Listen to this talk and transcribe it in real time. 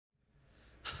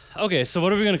Okay, so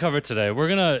what are we going to cover today? We're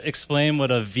going to explain what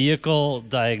a vehicle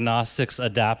diagnostics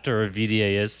adapter, or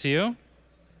VDA, is to you.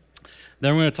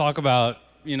 Then we're going to talk about,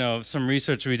 some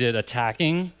research we did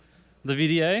attacking the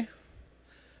VDA.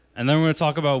 And then we're going to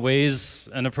talk about ways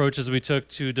and approaches we took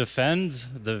to defend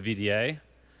the VDA.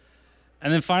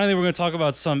 And then finally, we're going to talk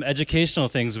about some educational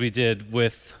things we did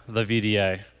with the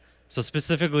VDA. So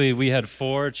specifically, we had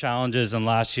 4 challenges in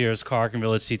last year's Car and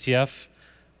Village CTF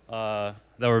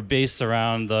that were based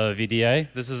around the VDA.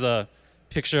 This is a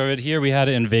picture of it here. We had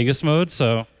it in Vegas mode,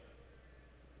 so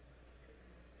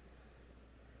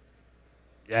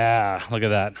yeah, look at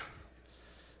that.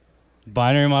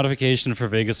 Binary modification for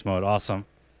Vegas mode, awesome.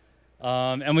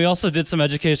 And we also did some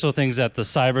educational things at the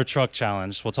Cybertruck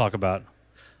Challenge we'll talk about.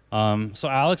 So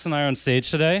Alex and I are on stage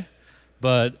today,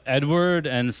 but Edward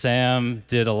and Sam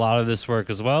did a lot of this work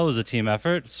as well. It was a team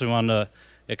effort, so we wanted to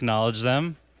acknowledge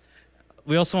them.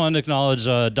 We also wanted to acknowledge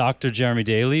Dr. Jeremy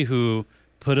Daly, who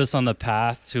put us on the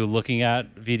path to looking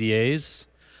at VDAs,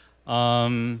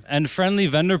 and Friendly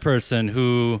Vendor Person,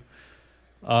 who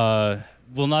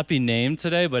will not be named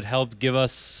today, but helped give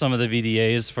us some of the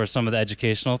VDAs for some of the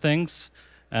educational things,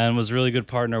 and was a really good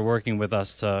partner working with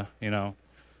us to,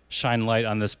 shine light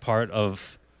on this part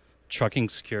of trucking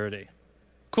security.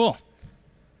 Cool.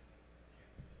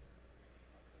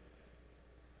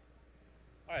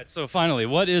 All right, so finally,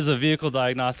 what is a vehicle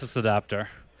diagnostics adapter?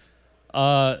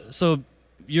 So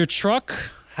your truck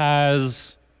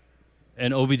has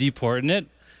an OBD port in it.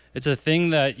 It's a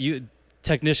thing that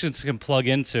technicians can plug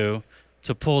into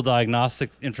to pull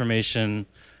diagnostic information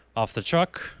off the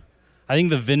truck. I think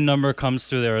the VIN number comes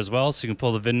through there as well, so you can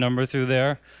pull the VIN number through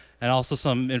there, and also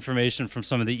some information from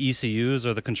some of the ECUs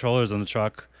or the controllers on the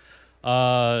truck.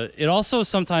 It also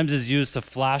sometimes is used to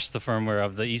flash the firmware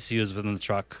of the ECUs within the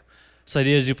truck. So the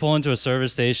idea is you pull into a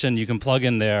service station, you can plug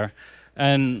in there,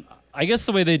 and I guess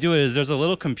the way they do it is there's a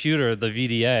little computer, the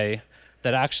VDA,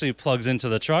 that actually plugs into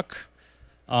the truck.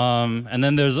 And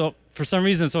then there's, for some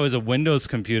reason, it's always a Windows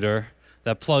computer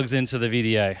that plugs into the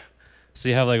VDA. So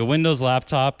you have like a Windows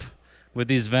laptop with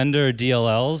these vendor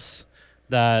DLLs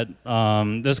that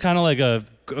there's kind of like a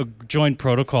joint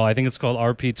protocol. I think it's called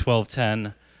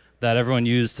RP1210 that everyone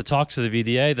used to talk to the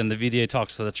VDA. Then the VDA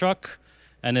talks to the truck,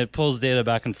 and it pulls data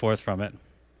back and forth from it.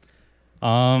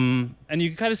 And you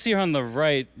can kind of see here on the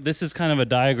right, this is kind of a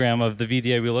diagram of the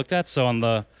VDA we looked at. So on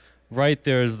the right,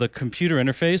 there's the computer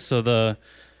interface. So the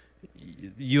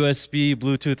USB,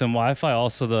 Bluetooth, and Wi-Fi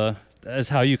also is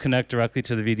how you connect directly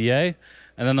to the VDA.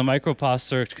 And then the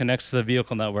microprocessor connects to the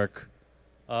vehicle network,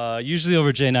 usually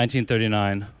over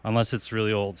J1939, unless it's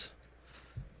really old.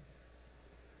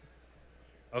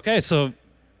 Okay, so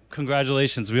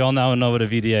congratulations. We all now know what a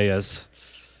VDA is.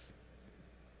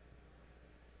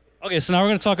 Okay, so now we're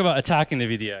going to talk about attacking the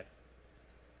VDA.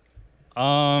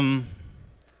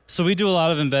 So we do a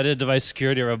lot of embedded device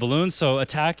security at Red Balloon. So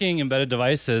attacking embedded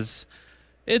devices,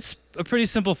 it's a pretty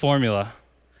simple formula.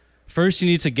 First, you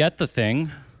need to get the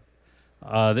thing.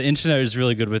 The internet is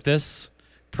really good with this.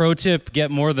 Pro tip,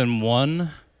 get more than one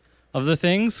of the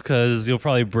things, because you'll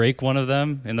probably break one of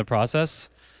them in the process.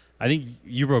 I think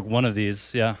you broke one of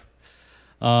these, yeah.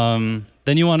 Then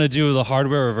you want to do the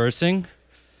hardware reversing.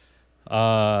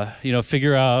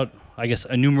 Figure out, I guess,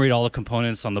 enumerate all the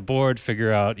components on the board,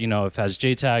 figure out, if it has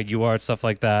JTAG, UART, stuff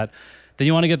like that. Then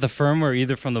you want to get the firmware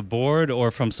either from the board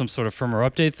or from some sort of firmware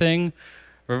update thing.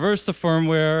 Reverse the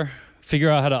firmware, figure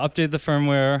out how to update the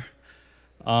firmware.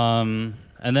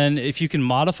 And then if you can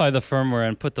modify the firmware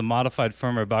and put the modified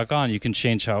firmware back on, you can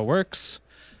change how it works.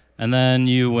 And then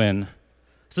you win.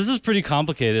 So this is pretty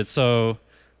complicated. So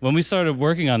when we started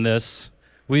working on this,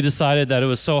 we decided that it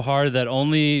was so hard that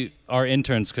only our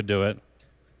interns could do it.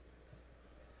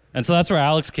 And so that's where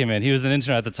Alex came in. He was an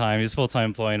intern at the time. He's a full-time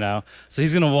employee now. So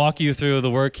he's going to walk you through the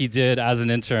work he did as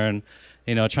an intern,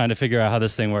 trying to figure out how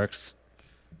this thing works.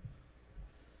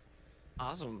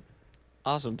 Awesome.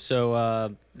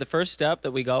 So the first step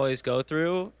that we always go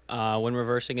through when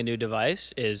reversing a new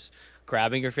device is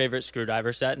grabbing your favorite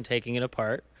screwdriver set and taking it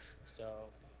apart.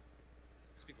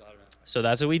 So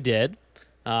that's what we did.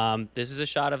 This is a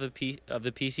shot of the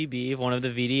PCB of one of the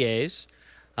VDAs.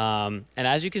 And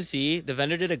as you can see, the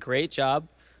vendor did a great job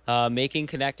making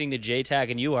connecting to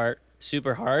JTAG and UART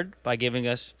super hard by giving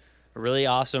us really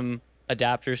awesome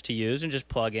adapters to use and just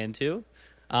plug into.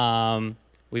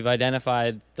 We've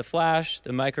identified the flash,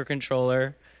 the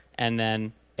microcontroller, and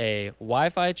then a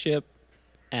Wi-Fi chip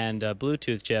and a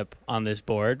Bluetooth chip on this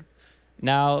board.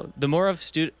 Now, the more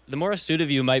astute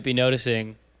of you might be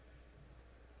noticing,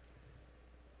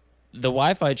 the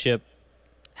Wi-Fi chip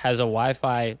has a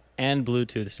Wi-Fi and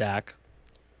Bluetooth stack,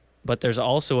 but there's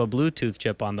also a Bluetooth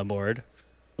chip on the board,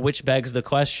 which begs the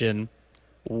question,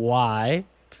 why?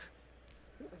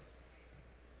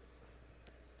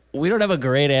 We don't have a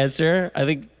great answer. I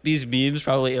think these memes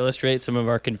probably illustrate some of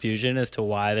our confusion as to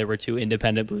why there were two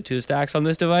independent Bluetooth stacks on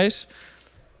this device.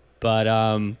 But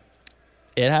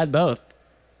it had both.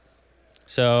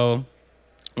 So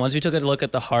once we took a look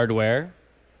at the hardware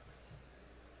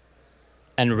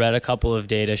and read a couple of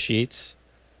data sheets,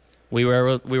 we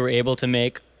were able to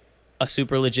make a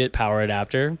super legit power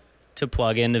adapter to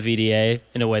plug in the VDA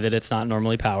in a way that it's not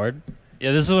normally powered.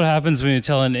 Yeah, this is what happens when you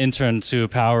tell an intern to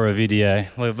power a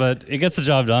VDA. But it gets the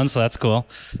job done, so that's cool.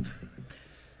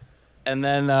 And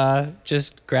then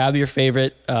just grab your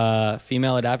favorite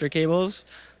female adapter cables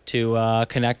to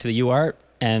connect to the UART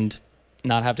and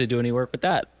not have to do any work with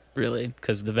that, really,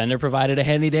 because the vendor provided a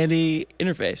handy-dandy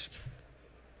interface.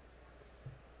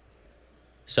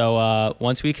 So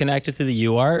once we connected to the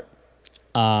UART,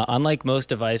 unlike most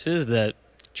devices that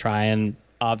try and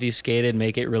obfuscate and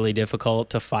make it really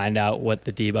difficult to find out what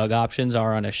the debug options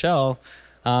are on a shell,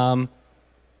 the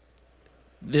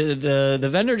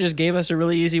vendor just gave us a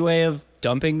really easy way of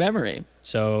dumping memory.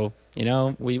 So, you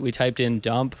know, we typed in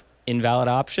dump invalid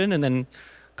option and then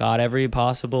got every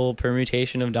possible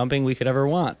permutation of dumping we could ever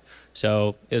want.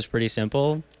 So it was pretty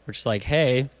simple. We're just like,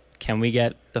 hey, can we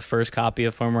get the first copy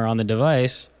of firmware on the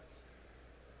device?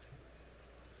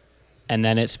 And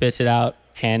then it spits it out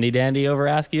handy dandy over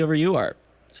ASCII over UART.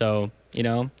 So, you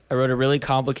know, I wrote a really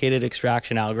complicated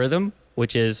extraction algorithm,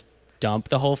 which is dump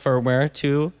the whole firmware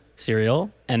to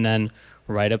serial and then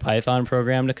write a Python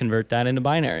program to convert that into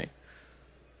binary.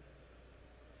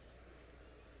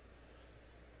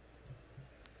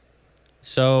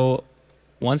 So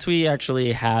once we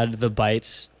actually had the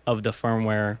bytes of the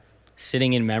firmware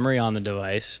sitting in memory on the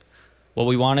device, what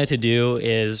we wanted to do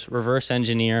is reverse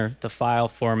engineer the file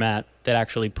format that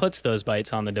actually puts those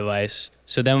bytes on the device.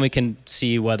 So then we can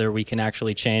see whether we can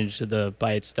actually change the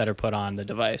bytes that are put on the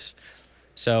device.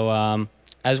 So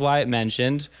as Wyatt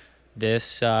mentioned,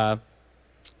 this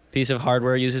piece of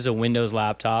hardware uses a Windows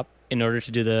laptop in order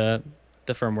to do the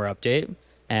firmware update.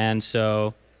 And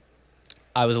so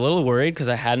I was a little worried because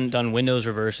I hadn't done Windows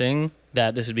reversing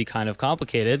that this would be kind of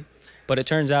complicated. But it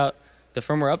turns out the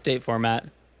firmware update format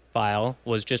file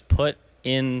was just put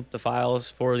in the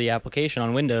files for the application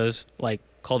on Windows, like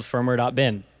called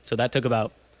firmware.bin. So that took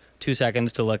about 2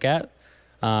 seconds to look at.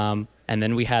 And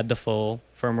then we had the full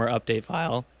firmware update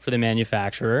file for the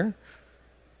manufacturer.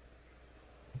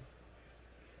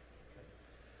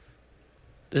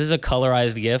 This is a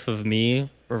colorized GIF of me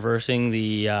reversing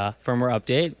the firmware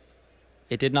update.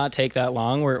 It did not take that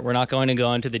long. We're not going to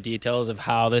go into the details of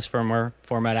how this firmware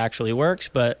format actually works,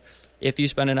 but if you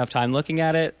spend enough time looking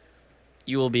at it,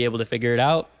 you will be able to figure it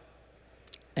out.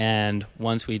 And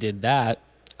once we did that,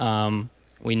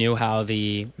 we knew how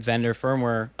the vendor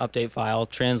firmware update file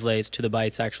translates to the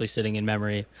bytes actually sitting in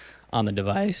memory on the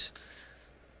device.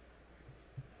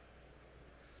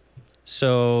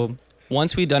 So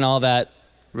once we'd done all that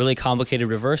really complicated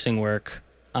reversing work,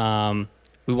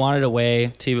 we wanted a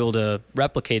way to be able to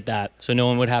replicate that so no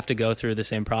one would have to go through the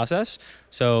same process.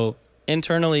 So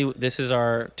internally, this is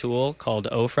our tool called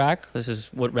OFRAC. This is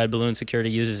what Red Balloon Security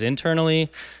uses internally.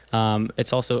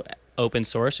 It's also open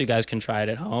source, so you guys can try it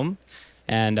at home.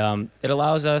 And it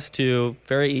allows us to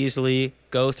very easily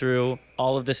go through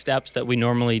all of the steps that we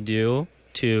normally do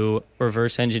to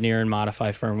reverse engineer and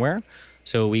modify firmware.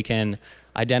 So we can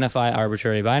identify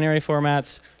arbitrary binary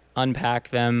formats, unpack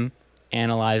them,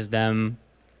 analyze them,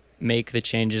 make the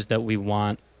changes that we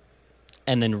want,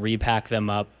 and then repack them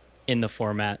up in the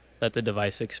format that the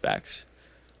device expects.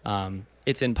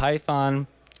 It's in Python,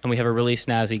 and we have a really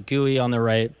snazzy GUI on the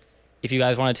right. If you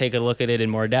guys want to take a look at it in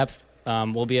more depth,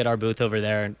 we'll be at our booth over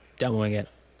there demoing it.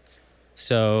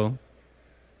 So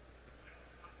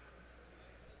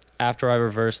after I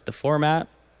reverse the format,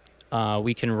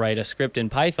 we can write a script in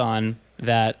Python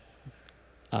that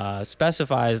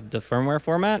specifies the firmware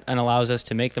format and allows us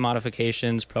to make the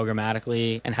modifications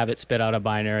programmatically and have it spit out a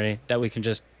binary that we can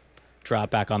just drop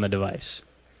back on the device.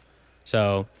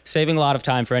 So saving a lot of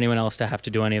time for anyone else to have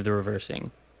to do any of the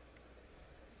reversing.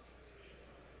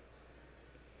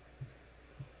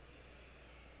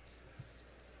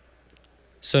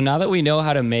 So now that we know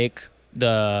how to make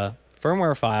the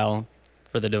firmware file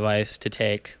for the device to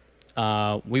take,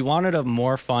 we wanted a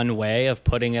more fun way of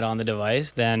putting it on the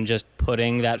device than just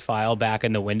putting that file back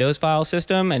in the Windows file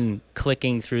system and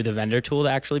clicking through the vendor tool to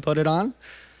actually put it on.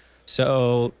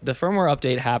 So the firmware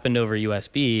update happened over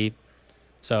USB.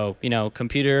 So, you know,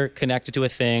 computer connected to a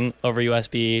thing over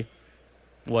USB.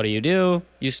 What do?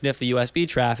 You sniff the USB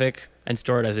traffic and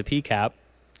store it as a PCAP.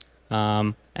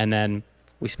 And then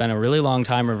we spent a really long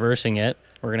time reversing it.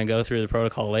 We're going to go through the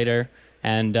protocol later,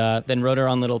 and then wrote our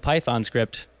own little Python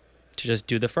script to just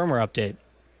do the firmware update.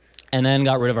 And then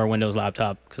got rid of our Windows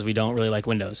laptop because we don't really like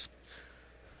Windows.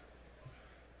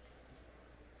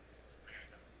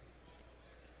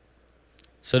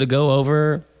 So to go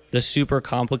over the super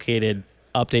complicated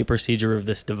update procedure of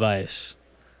this device,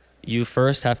 you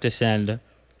first have to send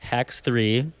hex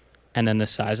 3 and then the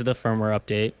size of the firmware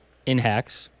update in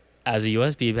hex as a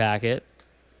USB packet,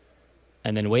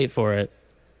 and then wait for it.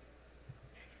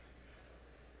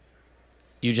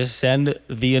 You just send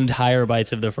the entire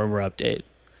bytes of the firmware update.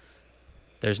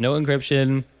 There's no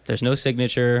encryption, there's no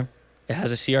signature, it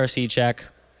has a CRC check,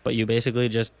 but you basically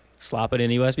just slop it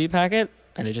in a USB packet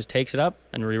and it just takes it up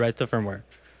and rewrites the firmware.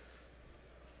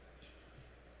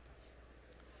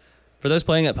 For those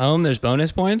playing at home, there's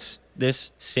bonus points.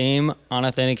 This same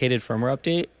unauthenticated firmware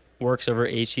update works over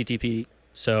HTTP.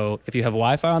 So if you have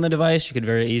Wi-Fi on the device, you could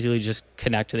very easily just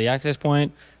connect to the access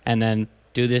point and then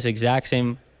do this exact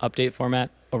same update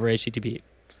format over HTTP.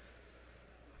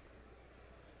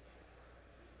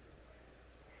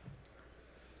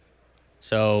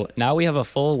 So now we have a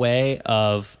full way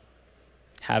of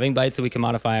having bytes that we can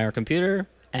modify on our computer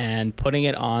and putting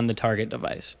it on the target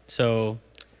device. So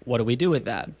what do we do with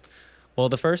that? Well,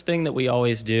 the first thing that we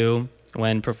always do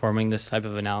when performing this type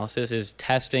of analysis is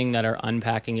testing that our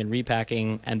unpacking and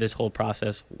repacking and this whole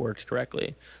process worked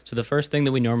correctly. So the first thing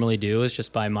that we normally do is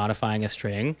just by modifying a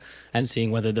string and seeing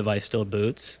whether the device still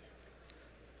boots.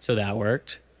 So that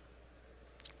worked.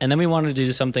 And then we wanted to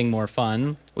do something more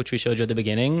fun, which we showed you at the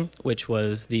beginning, which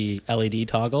was the LED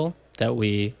toggle that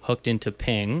we hooked into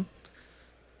ping.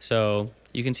 So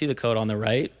you can see the code on the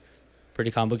right,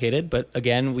 pretty complicated, but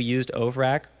again, we used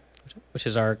OFRAC, which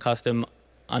is our custom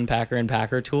unpacker and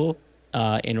packer tool,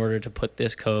 in order to put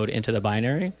this code into the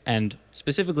binary. And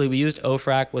specifically, we used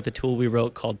OFRAC with a tool we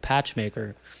wrote called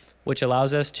PatchMaker, which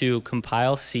allows us to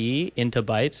compile C into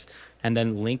bytes and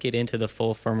then link it into the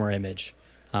full firmware image.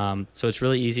 So it's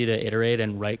really easy to iterate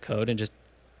and write code and just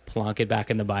plonk it back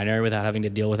in the binary without having to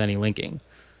deal with any linking.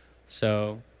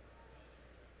 So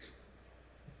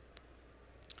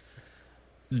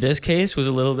this case was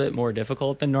a little bit more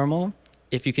difficult than normal.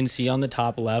 If you can see on the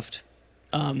top left,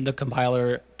 the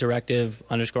compiler directive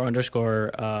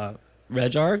 __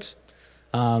 regargs.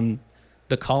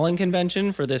 The calling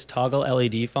convention for this toggle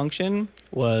LED function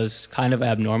was kind of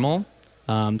abnormal.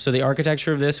 So the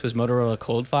architecture of this was Motorola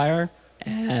Coldfire,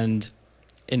 and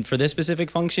for this specific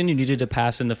function, you needed to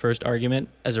pass in the first argument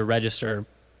as a register,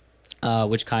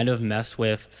 which kind of messed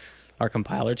with our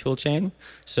compiler toolchain.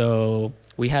 So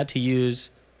we had to use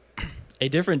a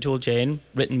different toolchain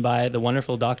written by the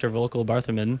wonderful Dr. Volkel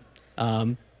Bartherman.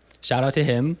 Shout out to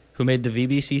him, who made the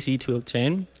VBCC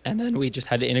toolchain, and then we just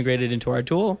had to integrate it into our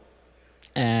tool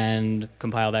and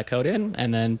compile that code in,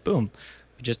 and then boom,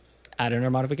 we just add in our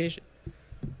modification.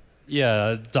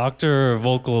 Yeah, Dr.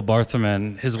 Volkel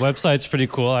Bartherman, his website's pretty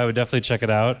cool. I would definitely check it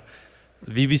out.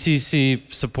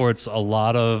 VBCC supports a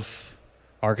lot of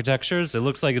architectures. It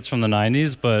looks like it's from the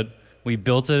 90s, but we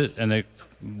built it and it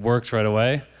worked right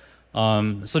away.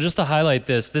 So just to highlight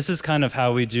this is kind of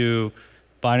how we do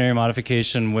binary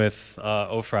modification with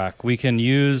OFRAC. We can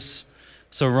use,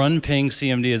 so run ping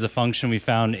CMD is a function we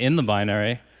found in the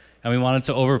binary, and we wanted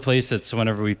to overplace it so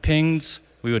whenever we pinged,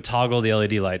 we would toggle the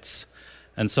LED lights.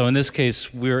 And so in this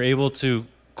case, we were able to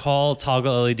call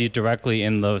toggle LED directly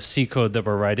in the C code that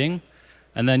we're writing.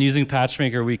 And then using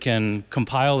PatchMaker, we can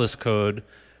compile this code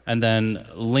and then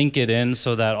link it in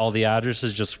so that all the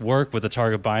addresses just work with the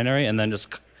target binary, and then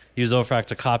just use OFRAC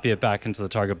to copy it back into the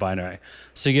target binary.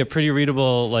 So you get pretty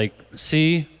readable like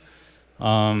C.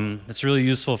 It's really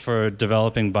useful for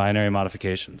developing binary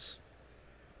modifications.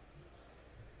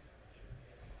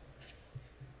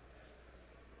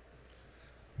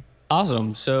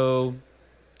 Awesome. So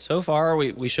far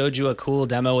we showed you a cool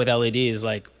demo with LEDs.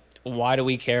 Like, why do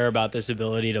we care about this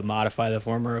ability to modify the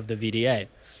firmware of the VDA?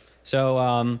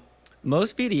 So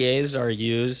most VDAs are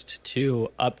used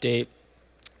to update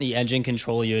the engine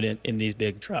control unit in these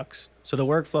big trucks. So the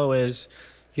workflow is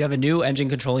you have a new engine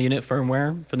control unit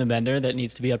firmware from the vendor that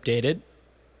needs to be updated.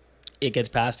 It gets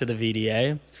passed to the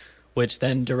VDA, which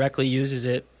then directly uses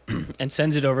it and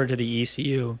sends it over to the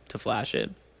ECU to flash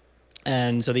it.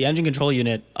 And so the engine control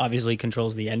unit obviously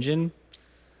controls the engine,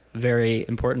 very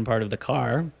important part of the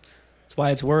car. That's why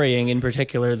it's worrying in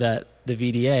particular that the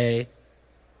VDA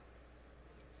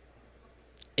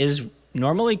is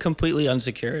normally completely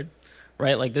unsecured,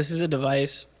 right? Like, this is a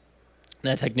device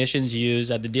that technicians use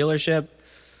at the dealership,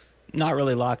 not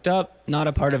really locked up, not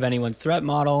a part of anyone's threat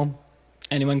model.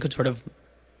 Anyone could sort of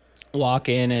walk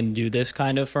in and do this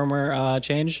kind of firmware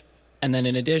change. And then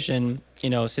in addition,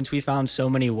 since we found so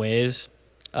many ways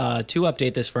to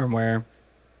update this firmware,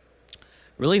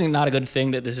 really not a good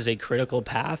thing that this is a critical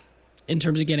path in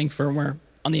terms of getting firmware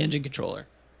on the engine controller.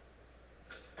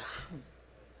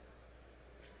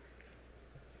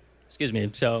 Excuse me.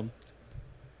 So,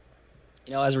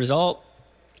 as a result,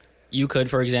 you could,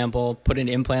 for example, put an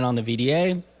implant on the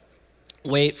VDA,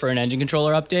 wait for an engine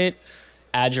controller update,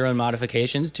 add your own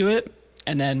modifications to it,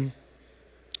 and then,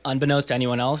 unbeknownst to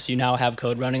anyone else, you now have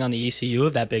code running on the ECU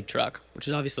of that big truck, which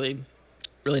is obviously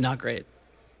really not great.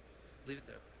 Leave it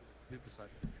there. Leave it aside.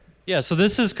 Yeah, so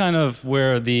this is kind of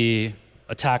where the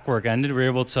attack work ended. We were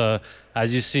able to,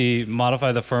 as you see,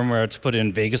 modify the firmware to put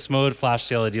in Vegas mode, flash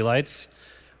the LED lights,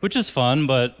 which is fun,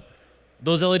 but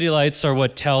those LED lights are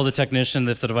what tell the technician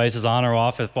if the device is on or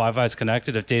off, if Wi-Fi is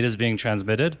connected, if data is being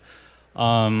transmitted.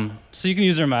 So you can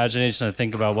use your imagination to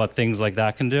think about what things like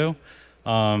that can do.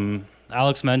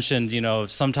 Alex mentioned,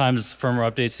 sometimes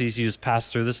firmware updates these use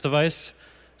pass through this device.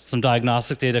 Some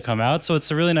diagnostic data come out, so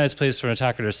it's a really nice place for an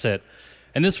attacker to sit.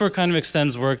 And this work kind of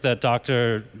extends work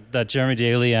that Jeremy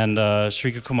Daly and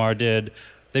Shrika Kumar did.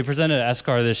 They presented at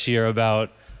SCAR this year about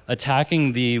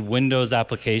attacking the Windows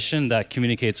application that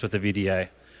communicates with the VDA.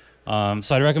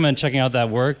 So I'd recommend checking out that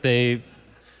work. They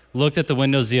looked at the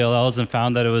Windows DLLs and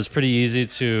found that it was pretty easy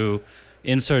to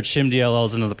insert shim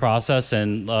DLLs into the process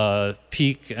and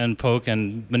peek and poke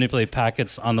and manipulate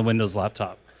packets on the Windows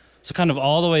laptop. So kind of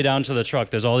all the way down to the truck,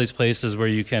 there's all these places where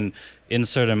you can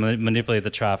insert and manipulate the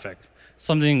traffic.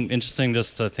 Something interesting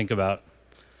just to think about.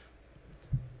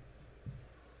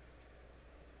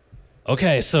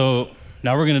 Okay, so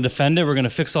now we're going to defend it. We're going to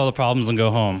fix all the problems and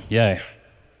go home. Yay.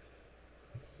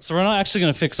 So we're not actually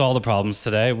going to fix all the problems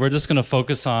today. We're just going to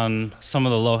focus on some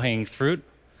of the low-hanging fruit.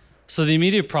 So the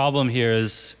immediate problem here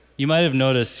is, you might have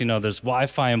noticed, there's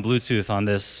Wi-Fi and Bluetooth on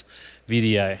this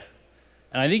VDA.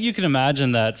 And I think you can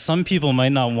imagine that some people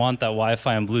might not want that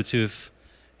Wi-Fi and Bluetooth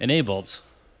enabled.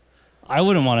 I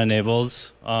wouldn't want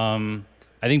enabled. I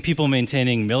think people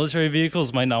maintaining military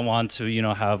vehicles might not want to,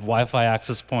 have Wi-Fi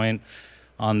access point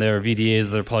on their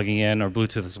VDAs they're plugging in, or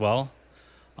Bluetooth as well.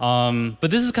 But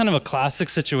this is kind of a classic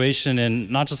situation in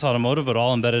not just automotive, but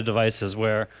all embedded devices,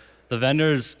 where the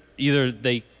vendors either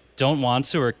they don't want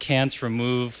to or can't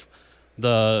remove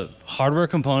the hardware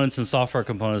components and software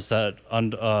components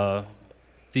that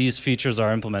these features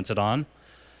are implemented on.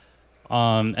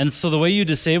 And so the way you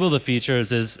disable the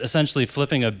features is essentially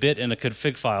flipping a bit in a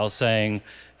config file saying,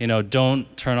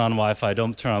 don't turn on Wi-Fi,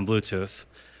 don't turn on Bluetooth.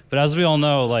 But as we all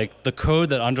know, the code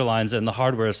that underlines it and the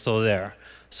hardware is still there.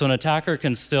 So an attacker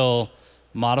can still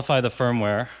modify the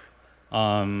firmware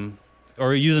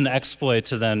or use an exploit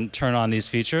to then turn on these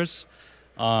features.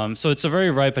 So it's a very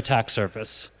ripe attack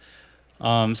surface.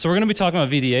 So we're going to be talking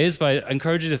about VDAs, but I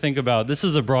encourage you to think about this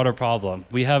is a broader problem.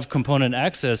 We have component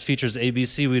X that has features A, B,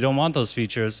 C. We don't want those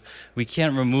features. We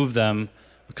can't remove them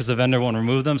because the vendor won't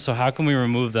remove them. So how can we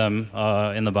remove them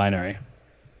in the binary?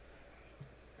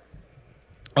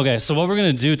 Okay, so what we're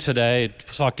going to do today, to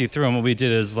talk you through, and what we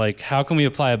did is how can we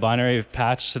apply a binary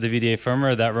patch to the VDA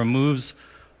firmware that removes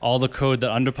all the code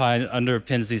that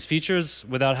underpins these features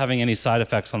without having any side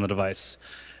effects on the device.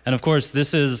 And of course,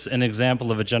 this is an example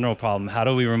of a general problem. How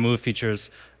do we remove features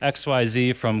X, Y,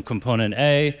 Z from component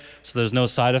A so there's no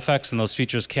side effects and those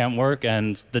features can't work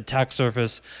and the attack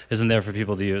surface isn't there for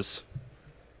people to use?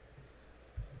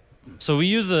 So we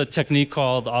use a technique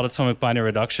called autotomic binary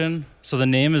reduction. So the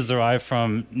name is derived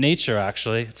from nature,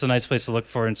 actually. It's a nice place to look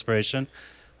for inspiration.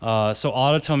 So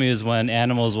autotomy is when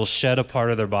animals will shed a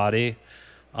part of their body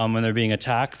when they're being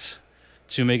attacked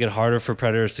to make it harder for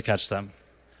predators to catch them.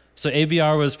 So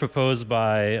ABR was proposed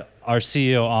by our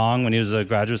CEO, Ong, when he was a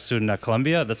graduate student at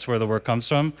Columbia. That's where the work comes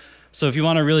from. So if you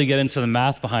want to really get into the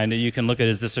math behind it, you can look at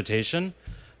his dissertation.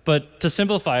 But to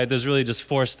simplify it, there's really just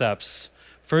 4 steps.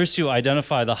 First, you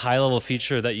identify the high-level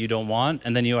feature that you don't want,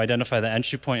 and then you identify the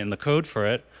entry point in the code for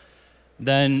it.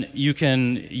 Then you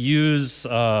can use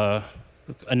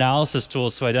analysis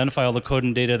tools to identify all the code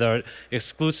and data that are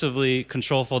exclusively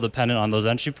control flow dependent on those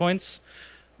entry points.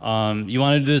 You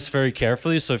want to do this very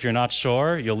carefully, so if you're not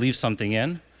sure, you'll leave something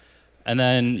in. And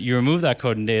then you remove that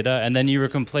code and data, and then you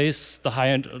replace the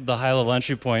high-level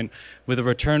entry point with a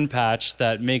return patch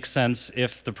that makes sense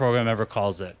if the program ever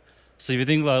calls it. So if you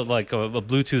think about a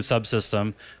Bluetooth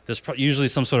subsystem, there's usually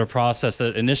some sort of process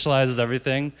that initializes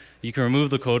everything. You can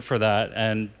remove the code for that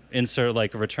and insert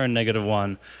a return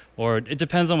 -1, or it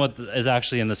depends on what is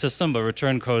actually in the system, but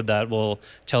return code that will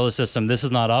tell the system this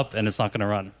is not up and it's not going to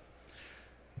run.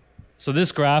 So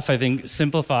this graph, I think,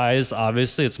 simplifies.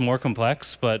 Obviously, it's more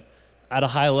complex, but at a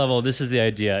high level, this is the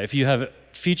idea. If you have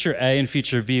feature A and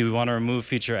feature B, we want to remove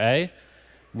feature A.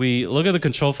 we look at the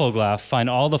control flow graph, find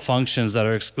all the functions that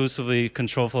are exclusively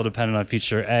control flow dependent on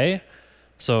feature A.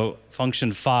 So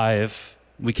function 5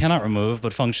 we cannot remove,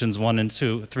 but functions 1 and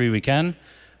 2, 3 we can.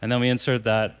 And then we insert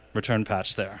that return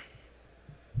patch there.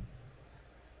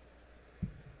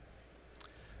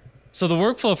 So the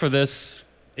workflow for this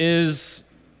is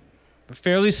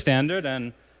fairly standard,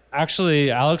 and actually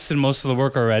Alex did most of the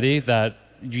work already that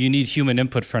you need human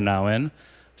input for now in.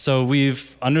 So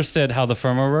we've understood how the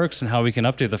firmware works and how we can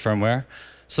update the firmware.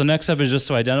 So the next step is just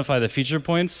to identify the feature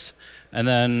points, and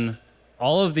then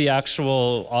all of the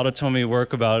actual autonomy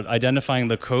work about identifying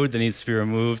the code that needs to be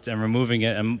removed and removing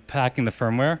it and packing the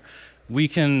firmware, we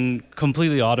can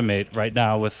completely automate right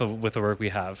now with the work we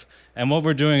have. And what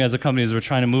we're doing as a company is we're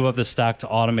trying to move up the stack to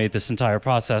automate this entire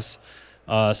process,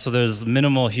 so there's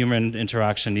minimal human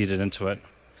interaction needed into it.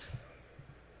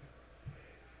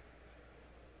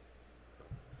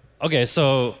 Okay,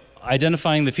 so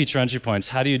identifying the feature entry points,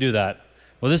 how do you do that?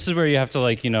 Well, this is where you have to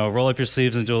roll up your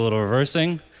sleeves and do a little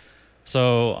reversing.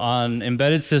 So on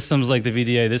embedded systems like the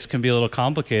VDA, this can be a little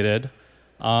complicated,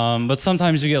 but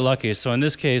sometimes you get lucky. So in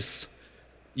this case,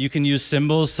 you can use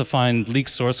symbols to find leaked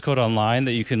source code online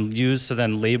that you can use to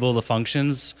then label the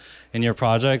functions in your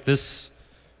project. This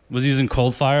was using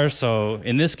Coldfire, so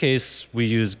in this case, we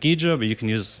use Ghidra, but you can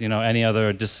use any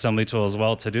other disassembly tool as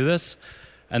well to do this.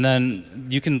 And then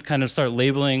you can kind of start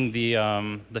labeling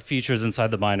the features inside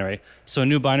the binary. So a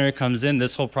new binary comes in,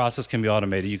 this whole process can be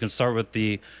automated. You can start with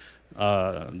the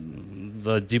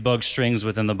debug strings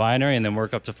within the binary and then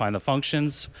work up to find the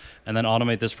functions and then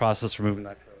automate this process for moving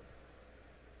that code.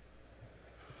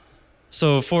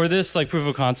 So for this proof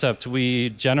of concept,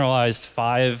 we generalized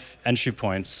 5 entry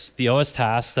points. The OS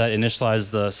tasks that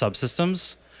initialize the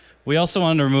subsystems. We also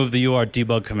wanted to remove the UART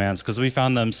debug commands because we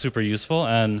found them super useful,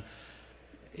 and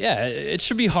yeah, it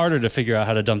should be harder to figure out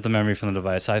how to dump the memory from the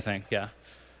device, I think, yeah.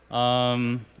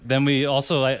 Then we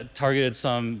also targeted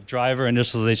some driver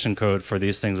initialization code for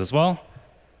these things as well.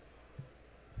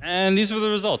 And these were the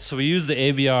results. So we used the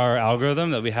ABR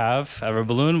algorithm that we have at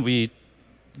Balloon. We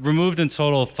removed in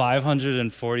total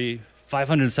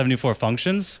 574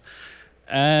 functions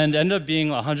and ended up being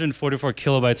 144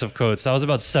 kilobytes of code. So that was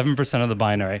about 7% of the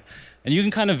binary. And you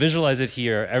can kind of visualize it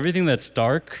here. Everything that's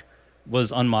dark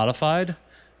was unmodified.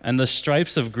 And the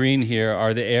stripes of green here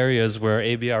are the areas where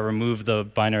ABR removed the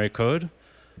binary code.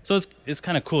 So it's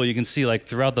kind of cool. You can see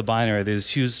throughout the binary, there's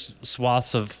huge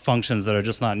swaths of functions that are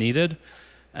just not needed,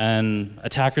 and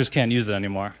attackers can't use it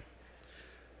anymore.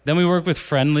 Then we work with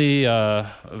friendly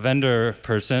vendor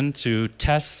person to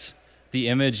test the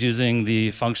image using the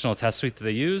functional test suite that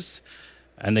they used,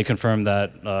 and they confirmed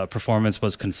that performance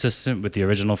was consistent with the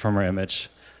original firmware image.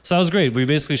 So that was great. We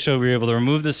basically showed we were able to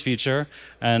remove this feature,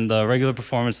 and the regular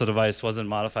performance of the device wasn't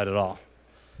modified at all.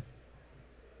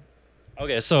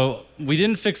 Okay, so we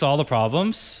didn't fix all the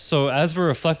problems. So as we're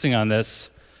reflecting on this,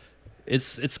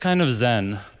 it's kind of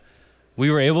zen.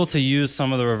 We were able to use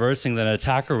some of the reversing that an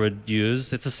attacker would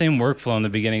use. It's the same workflow in the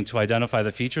beginning to identify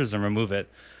the features and remove it.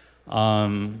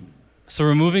 So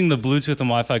removing the Bluetooth and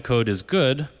Wi-Fi code is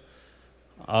good.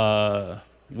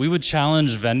 We would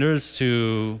challenge vendors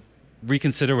to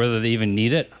reconsider whether they even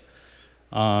need it.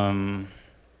 Yeah,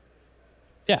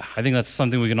 I think that's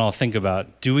something we can all think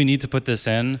about. Do we need to put this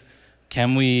in?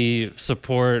 Can we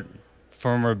support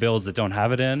firmware builds that don't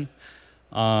have it in?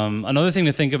 Another thing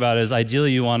to think about is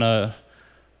ideally you want to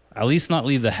at least not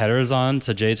leave the headers on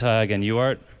to JTAG and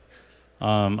UART.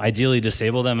 Ideally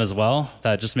disable them as well.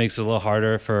 That just makes it a little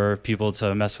harder for people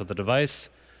to mess with the device.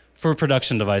 For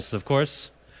production devices, of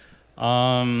course.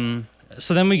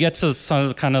 So then we get to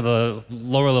some kind of the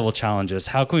lower level challenges.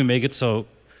 How can we make it so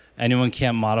anyone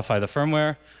can't modify the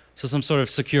firmware? So some sort of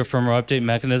secure firmware update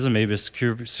mechanism, maybe a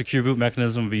secure boot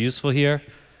mechanism would be useful here.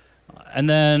 And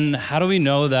then how do we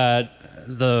know that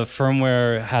the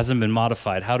firmware hasn't been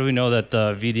modified? How do we know that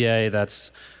the VDA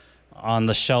that's on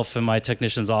the shelf in my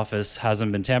technician's office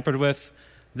hasn't been tampered with?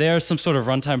 There, some sort of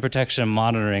runtime protection and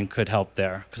monitoring could help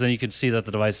there, because then you could see that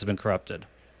the device has been corrupted.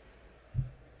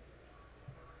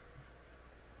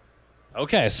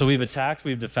 Okay, so we've attacked,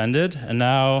 we've defended, and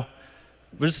now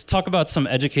we'll just talk about some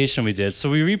education we did. So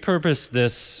we repurposed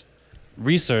this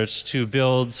research to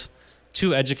build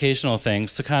 2 educational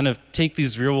things to kind of take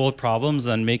these real-world problems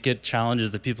and make it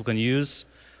challenges that people can use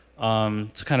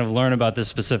to kind of learn about this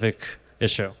specific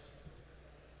issue.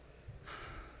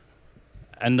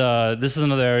 And this is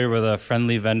another area where the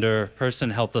friendly vendor person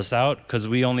helped us out, because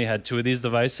we only had 2 of these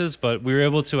devices, but we were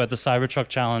able to, at the Cybertruck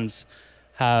Challenge,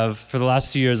 have, for the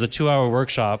last 2 years, a 2-hour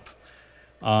workshop.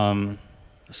 So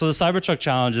the Cybertruck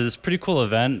Challenge is this pretty cool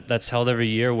event that's held every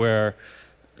year where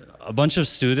a bunch of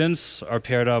students are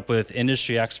paired up with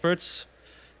industry experts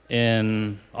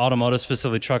in automotive,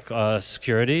 specifically truck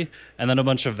security, and then a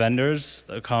bunch of vendors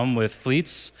that come with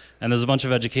fleets, and there's a bunch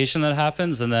of education that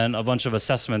happens, and then a bunch of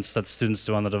assessments that students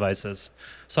do on the devices.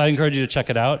 So I encourage you to check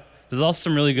it out. There's also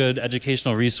some really good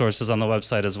educational resources on the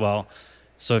website as well.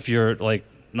 So if you're like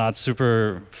not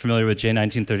super familiar with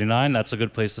J1939, that's a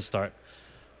good place to start.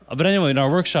 But anyway, in our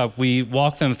workshop, we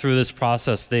walked them through this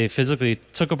process. They physically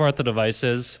took apart the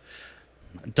devices,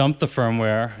 dumped the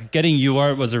firmware. Getting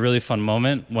UART was a really fun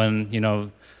moment when,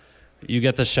 you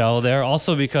get the shell there.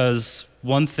 Also because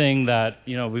one thing that,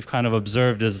 we've kind of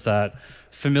observed is that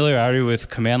familiarity with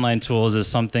command line tools is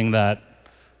something that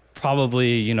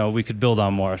probably, we could build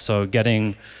on more. So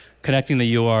connecting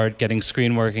the UART, getting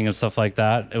screen working and stuff like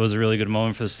that, it was a really good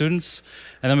moment for the students.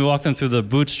 And then we walked them through the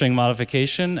boot string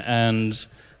modification and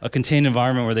a contained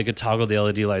environment where they could toggle the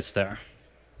LED lights there.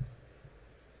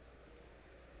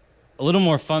 A little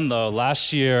more fun though,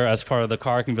 last year as part of the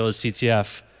Car-Hacking Village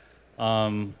CTF,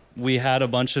 we had a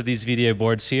bunch of these VDA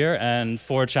boards here and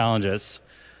 4 challenges.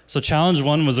 So challenge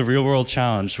 1 was a real world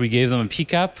challenge. We gave them a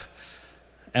PCAP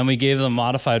and we gave them a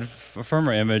modified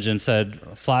firmware image and said,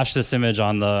 flash this image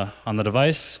on the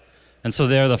device. And so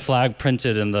there the flag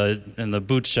printed in the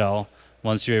boot shell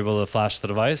once you're able to flash the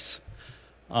device.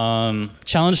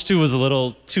 Challenge 2 was a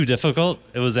little too difficult.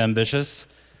 It was ambitious.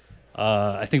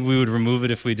 I think we would remove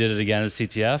it if we did it again at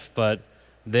CTF, but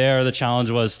there the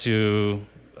challenge was to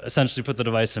essentially put the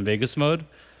device in Vegas mode.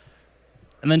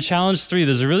 And then challenge 3,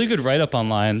 there's a really good write-up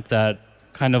online that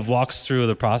kind of walks through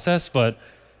the process, but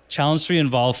challenge 3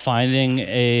 involved finding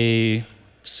a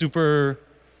super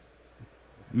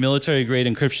military-grade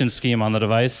encryption scheme on the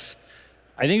device.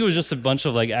 I think it was just a bunch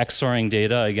of like XORing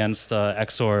data against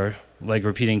XOR like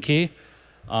repeating key.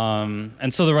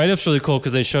 And so the write-up's really cool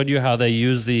because they showed you how they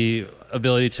use the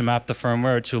ability to map the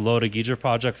firmware to load a Geedra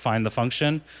project, find the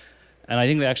function. And I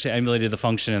think they actually emulated the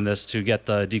function in this to get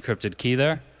the decrypted key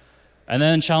there. And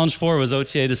then challenge 4 was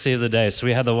OTA to save the day. So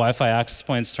we had the Wi-Fi access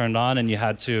points turned on and you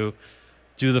had to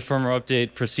do the firmware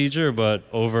update procedure, but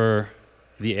over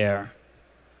the air.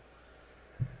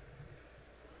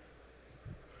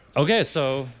 Okay,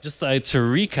 so just to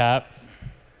recap.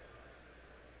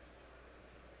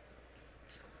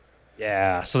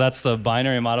 Yeah, so that's the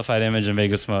binary modified image in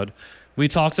Vegas mode. We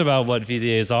talked about what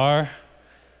VDAs are.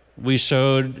 We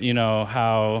showed,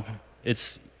 how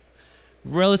it's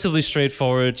relatively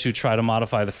straightforward to try to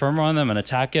modify the firmware on them and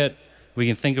attack it. We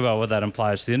can think about what that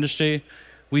implies to the industry.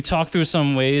 We talked through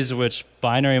some ways which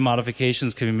binary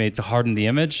modifications can be made to harden the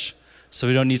image, so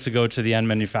we don't need to go to the end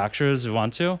manufacturers if we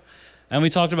want to. And we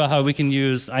talked about how we can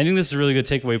use, I think this is a really good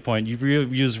takeaway point, you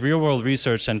use real-world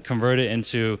research and convert it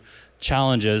into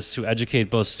challenges to educate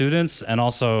both students and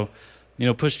also,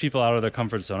 push people out of their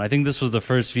comfort zone. I think this was the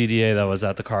first VDA that was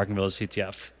at the Car-Hacking Village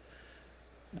CTF.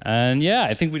 And yeah,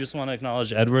 I think we just want to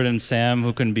acknowledge Edward and Sam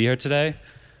who couldn't be here today,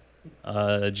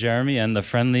 Jeremy and the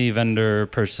friendly vendor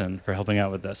person for helping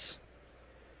out with this.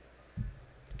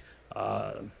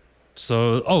 And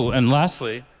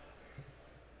lastly,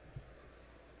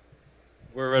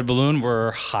 we're Red Balloon, we're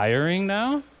hiring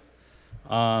now.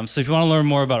 So if you want to learn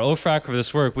more about OFRAC or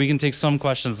this work, we can take some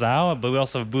questions now, but we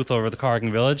also have a booth over at the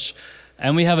Car-Hacking Village.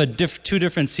 And we have 2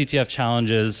 different CTF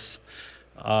challenges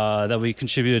that we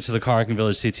contributed to the Car-Hacking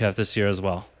Village CTF this year as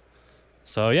well.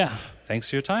 So yeah, thanks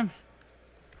for your time.